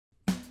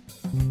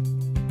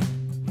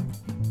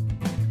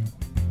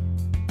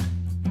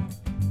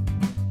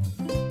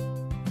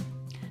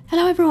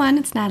Hello everyone,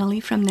 it's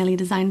Natalie from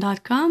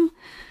nellydesign.com.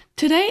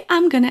 Today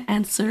I'm going to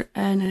answer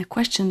a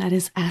question that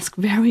is asked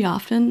very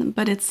often,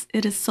 but it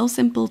is so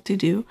simple to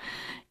do,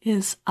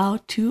 is how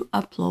to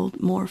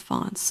upload more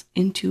fonts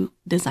into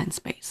Design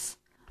Space.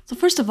 So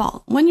first of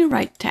all, when you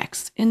write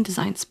text in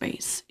Design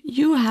Space,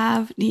 you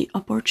have the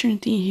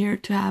opportunity here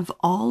to have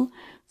all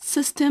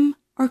system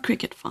or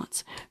Cricut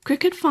fonts.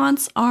 Cricut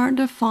fonts are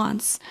the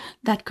fonts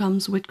that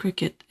comes with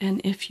Cricut, and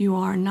if you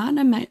are not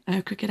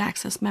a Cricut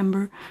Access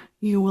member,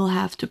 you will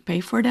have to pay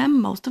for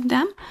them, most of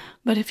them.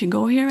 But if you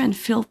go here and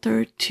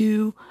filter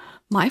to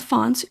My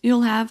Fonts,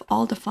 you'll have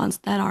all the fonts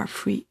that are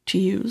free to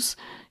use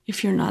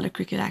if you're not a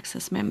Cricut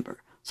Access member.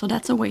 So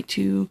that's a way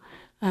to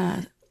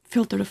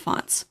filter the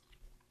fonts.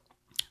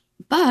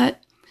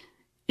 But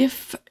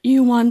if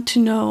you want to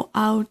know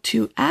how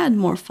to add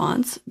more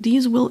fonts,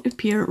 these will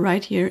appear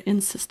right here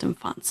in System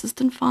Fonts.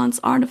 System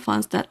Fonts are the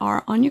fonts that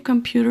are on your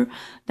computer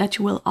that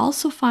you will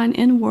also find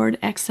in Word,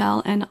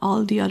 Excel, and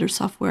all the other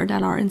software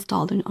that are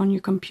installed on your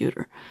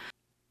computer.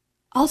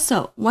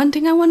 Also, one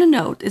thing I want to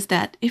note is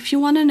that if you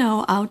want to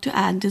know how to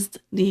add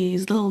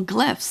these little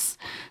glyphs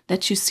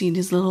that you see,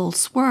 these little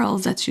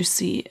swirls that you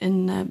see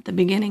in the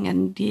beginning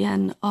and the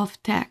end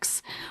of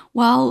text,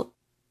 well,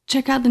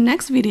 check out the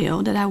next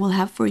video that I will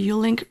have for you,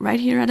 link right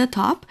here at the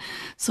top,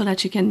 so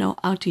that you can know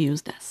how to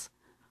use this.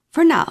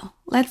 For now,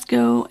 let's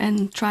go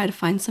and try to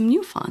find some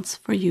new fonts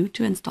for you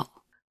to install.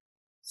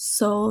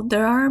 So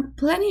there are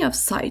plenty of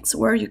sites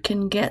where you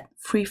can get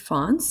free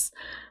fonts.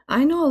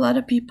 I know a lot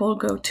of people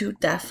go to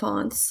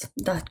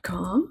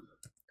dafonts.com.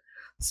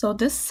 So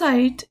this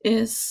site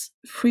is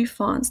free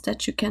fonts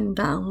that you can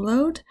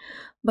download,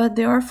 but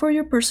they are for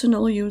your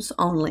personal use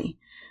only,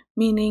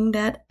 meaning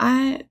that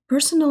I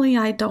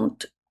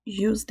don't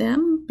use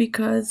them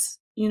because,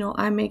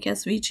 I make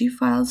SVG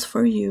files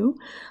for you.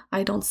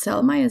 I don't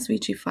sell my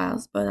SVG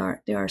files,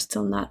 but they are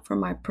still not for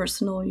my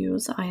personal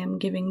use. I am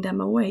giving them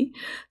away.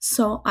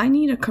 So I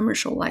need a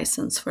commercial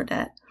license for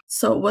that.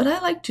 So what I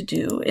like to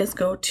do is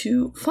go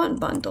to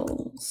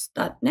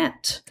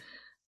fontbundles.net.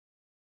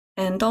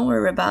 And don't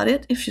worry about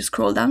it. If you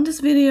scroll down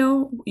this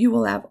video, you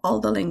will have all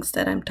the links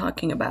that I'm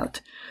talking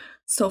about.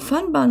 So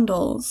font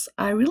bundles,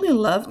 I really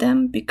love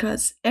them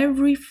because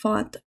every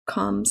font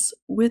comes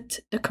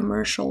with the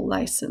commercial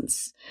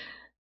license.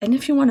 And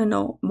if you want to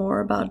know more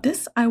about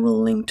this, I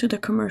will link to the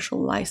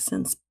commercial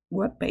license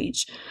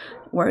webpage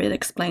where it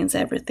explains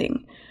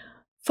everything.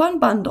 Font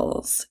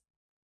bundles,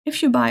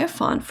 if you buy a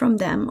font from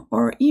them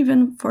or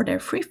even for their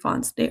free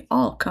fonts, they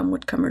all come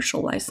with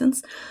commercial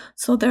license.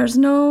 So there's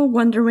no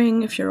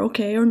wondering if you're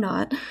okay or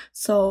not.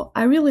 So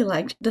I really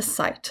liked this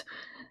site.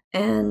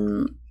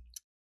 And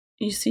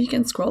you see, you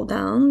can scroll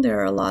down.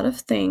 There are a lot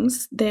of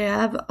things. They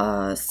have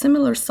a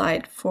similar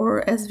site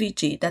for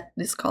SVG that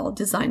is called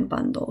Design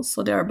Bundles.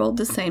 So they are both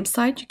the same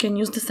site. You can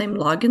use the same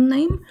login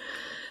name.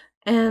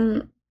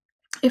 And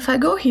if I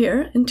go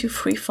here into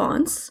free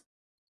fonts,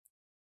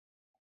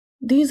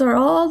 these are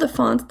all the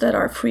fonts that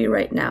are free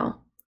right now.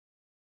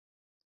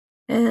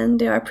 And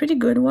they are pretty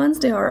good ones.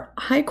 They are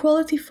high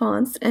quality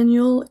fonts, and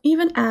you'll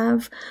even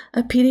have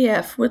a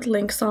PDF with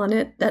links on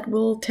it that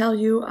will tell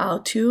you how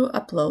to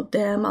upload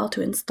them, how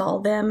to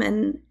install them,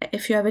 and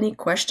if you have any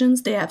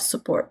questions, they have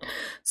support.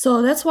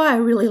 So that's why I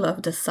really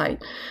love this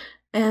site.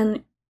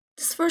 And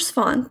this first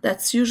font,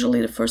 that's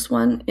usually the first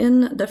one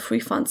in the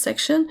free font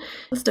section,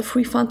 is the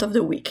free font of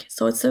the week.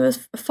 So it's a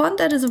font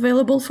that is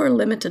available for a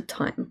limited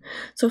time.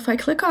 So if I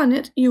click on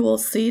it, you will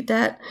see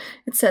that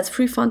it says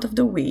free font of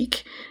the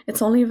week.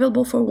 It's only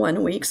available for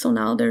 1 week, so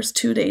now there's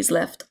 2 days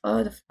left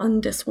on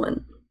this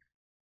one.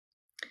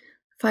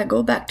 If I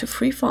go back to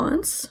free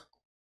fonts,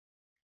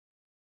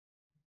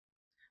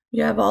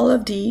 you have all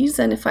of these,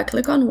 and if I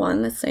click on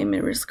one, let's say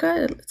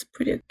Miriska, it's a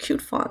pretty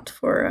cute font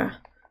for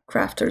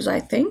crafters, I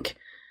think.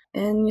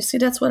 And you see,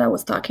 that's what I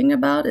was talking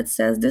about. It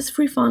says this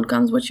free font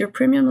comes with your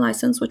premium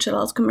license, which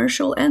allows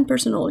commercial and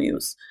personal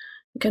use.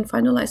 You can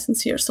find a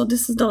license here. So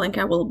this is the link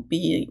I will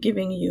be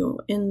giving you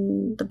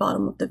in the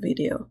bottom of the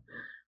video.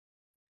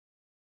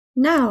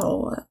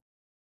 Now,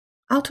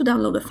 how to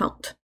download a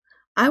font.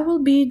 I will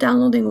be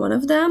downloading one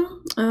of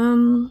them.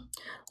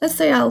 Let's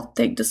say I'll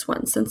take this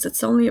one since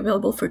it's only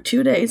available for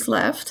 2 days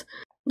left.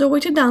 The way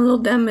to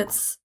download them,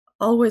 it's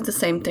always the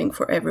same thing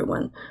for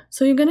everyone.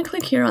 So you're going to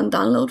click here on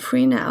download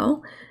free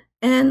now.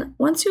 And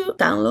once you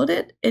download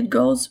it, it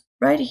goes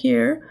right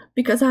here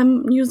because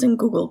I'm using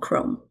Google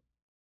Chrome.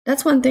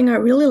 That's one thing I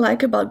really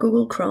like about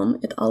Google Chrome.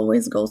 It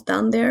always goes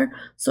down there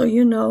so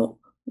you know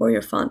where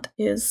your font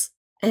is.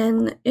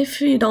 And if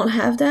you don't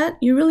have that,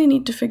 you really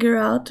need to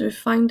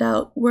find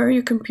out where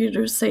your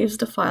computer saves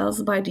the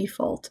files by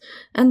default.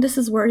 And this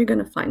is where you're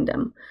going to find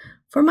them.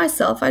 For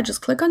myself, I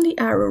just click on the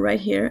arrow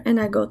right here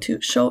and I go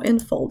to Show in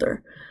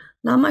Folder.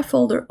 Now my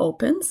folder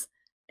opens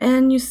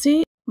and you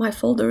see my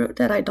folder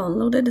that I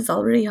downloaded is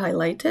already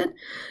highlighted,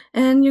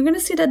 and you're going to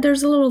see that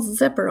there's a little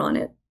zipper on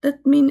it.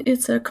 That means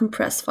it's a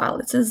compressed file.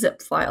 It's a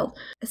zip file.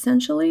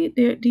 Essentially,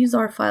 these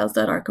are files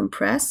that are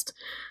compressed,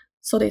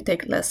 so they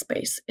take less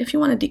space. If you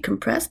want to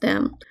decompress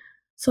them,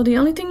 so the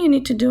only thing you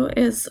need to do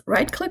is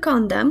right-click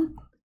on them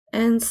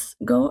and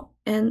go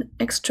and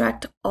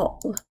extract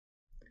all.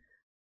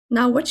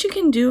 Now what you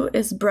can do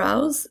is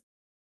browse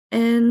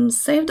and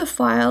save the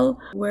file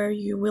where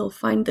you will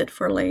find it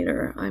for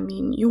later. I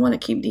mean, you want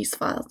to keep these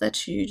files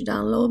that you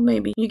download.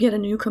 Maybe you get a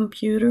new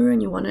computer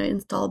and you want to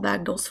install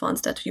back those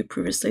fonts that you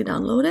previously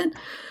downloaded.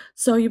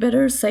 So you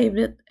better save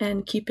it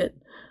and keep it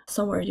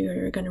somewhere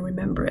you're going to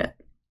remember it.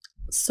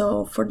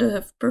 So for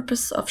the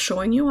purpose of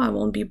showing you, I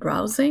won't be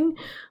browsing,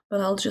 but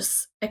I'll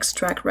just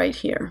extract right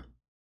here.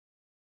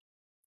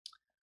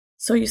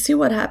 So you see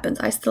what happens.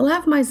 I still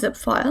have my zip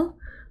file,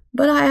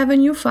 but I have a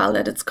new file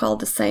that it's called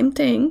the same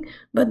thing,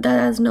 but that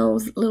has no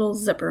little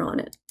zipper on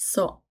it.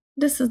 So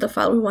this is the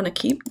file we want to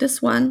keep.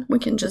 This one, we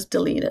can just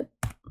delete it.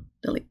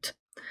 Delete.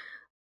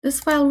 This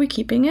file, we're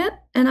keeping it,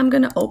 and I'm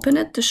going to open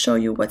it to show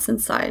you what's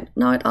inside.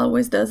 Now it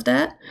always does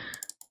that.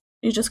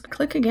 You just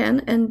click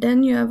again, and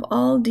then you have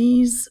all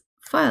these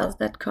files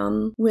that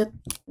come with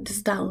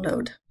this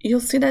download. You'll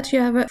see that you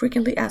have a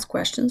frequently asked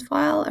questions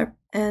file,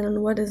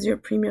 and what is your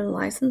premium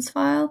license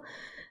file.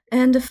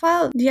 And the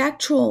file, the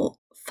actual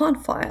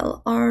font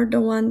file are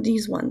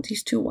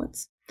these two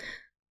ones.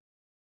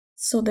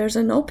 So there's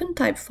an open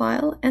type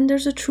file and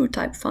there's a true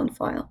type font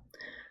file.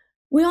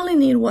 We only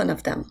need one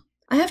of them.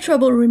 I have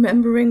trouble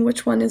remembering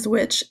which one is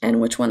which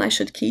and which one I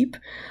should keep,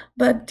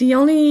 but the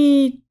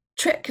only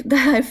trick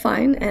that I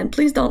find, and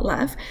please don't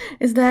laugh,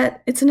 is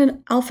that it's in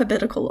an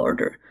alphabetical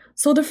order.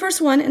 So the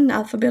first one in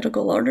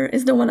alphabetical order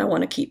is the one I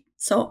want to keep.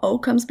 So O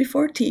comes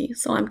before T,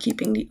 so I'm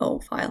keeping the O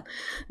file.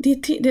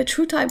 The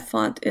true type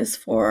font is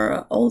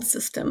for old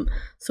system,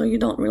 so you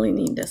don't really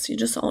need this. You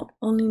just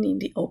only need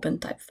the open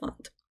type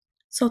font.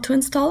 So to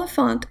install a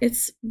font,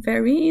 it's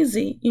very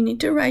easy. You need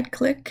to right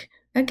click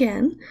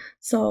again.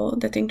 So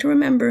the thing to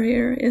remember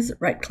here is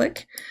right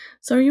click.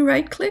 So you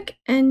right click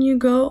and you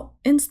go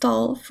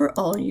install for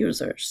all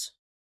users.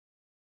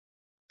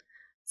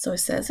 So it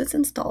says it's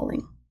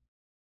installing.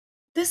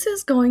 This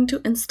is going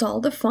to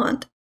install the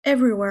font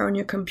everywhere on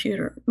your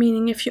computer,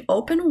 meaning if you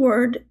open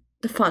Word,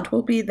 the font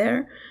will be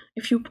there.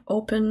 If you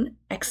open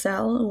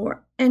Excel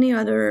or any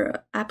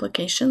other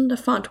application, the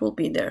font will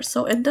be there.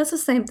 So it does the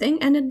same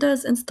thing, and it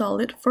does install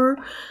it for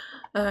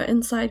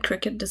inside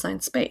Cricut Design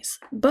Space.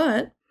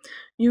 But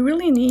you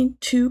really need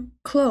to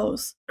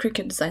close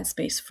Cricut Design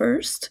Space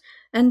first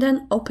and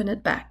then open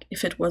it back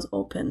if it was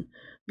open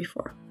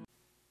before.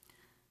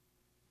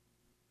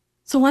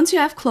 So once you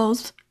have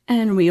closed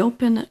and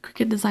reopen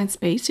Cricut Design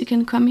Space, you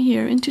can come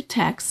here into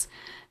text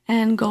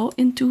and go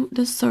into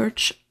the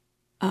search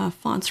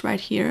fonts right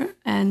here,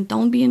 and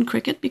don't be in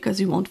Cricut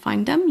because you won't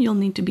find them. You'll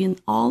need to be in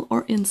all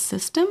or in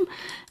system,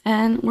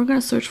 and we're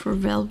going to search for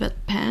velvet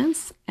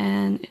pants,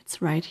 and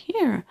it's right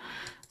here.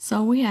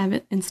 So we have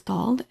it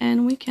installed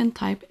and we can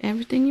type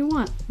everything you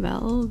want.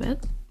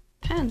 Velvet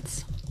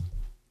pants.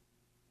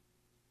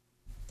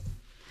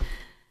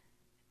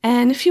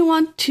 And if you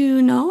want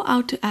to know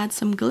how to add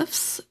some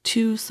glyphs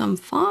to some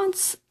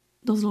fonts,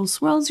 those little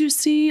swirls you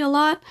see a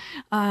lot,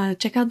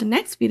 check out the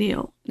next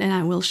video and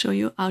I will show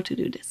you how to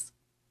do this.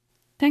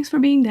 Thanks for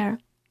being there.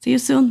 See you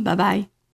soon. Bye-bye.